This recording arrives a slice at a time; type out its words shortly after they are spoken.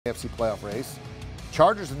AFC playoff race.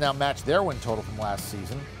 Chargers have now matched their win total from last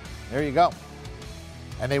season. There you go.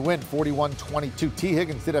 And they win 41-22. T.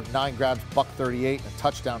 Higgins did have 9 grabs, buck 38, and a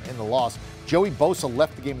touchdown in the loss. Joey Bosa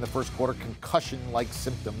left the game in the first quarter, concussion-like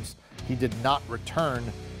symptoms. He did not return.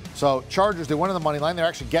 So Chargers, they won on the money line. They're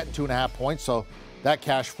actually getting 2.5 points, so that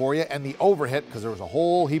cash for you. And the overhit, because there was a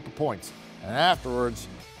whole heap of points. And afterwards,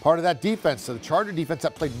 part of that defense, so the Charger defense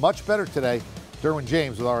that played much better today, Derwin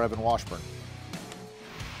James with our Evan Washburn.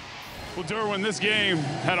 Well, Derwin, this game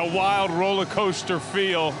had a wild roller coaster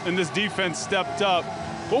feel, and this defense stepped up.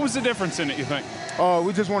 What was the difference in it, you think?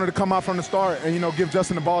 We just wanted to come out from the start and, give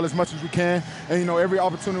Justin the ball as much as we can. And, every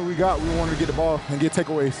opportunity we got, we wanted to get the ball and get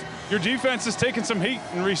takeaways. Your defense has taken some heat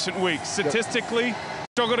in recent weeks. Statistically,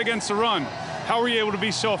 struggled against the run. How were you able to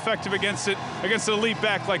be so effective against an elite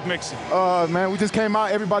back like Mixon? Man, we just came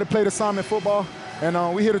out. Everybody played assignment football.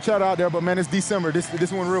 And we hit each other out there, but, man, it's December. This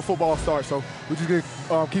is when real football starts, so we just going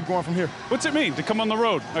to keep going from here. What's it mean to come on the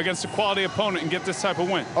road against a quality opponent and get this type of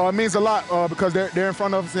win? It means a lot because they're in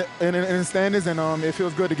front of us in the standings, and it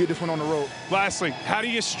feels good to get this one on the road. Lastly, how do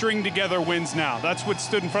you string together wins now? That's what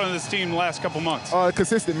stood in front of this team the last couple months.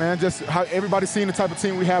 Consistent, man. Just how everybody's seeing the type of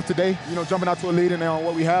team we have today, jumping out to a lead and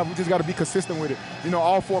what we have. We just got to be consistent with it.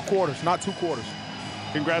 All 4 quarters, not 2 quarters.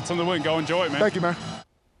 Congrats on the win. Go enjoy it, man. Thank you, man.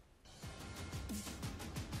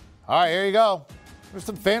 All right, here you go. There's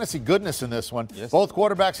some fantasy goodness in this one. Yes. Both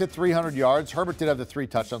quarterbacks hit 300 yards. Herbert did have the 3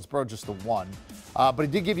 touchdowns, Burrow just the 1. But he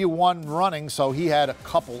did give you 1 running, so he had a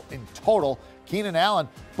couple in total. Keenan Allen,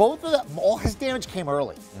 both of them, all his damage came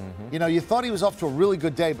early. You thought he was off to a really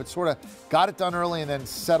good day, but sort of got it done early and then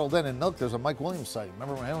settled in. And look, there's a Mike Williams site.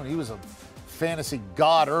 Remember when he was a fantasy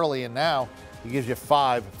god early, and now he gives you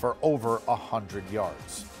 5 for over 100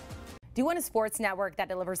 yards. Do you want a sports network that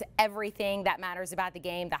delivers everything that matters about the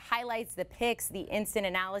game? The highlights, the picks, the instant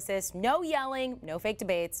analysis, no yelling, no fake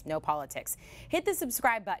debates, no politics. Hit the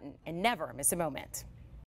subscribe button and never miss a moment.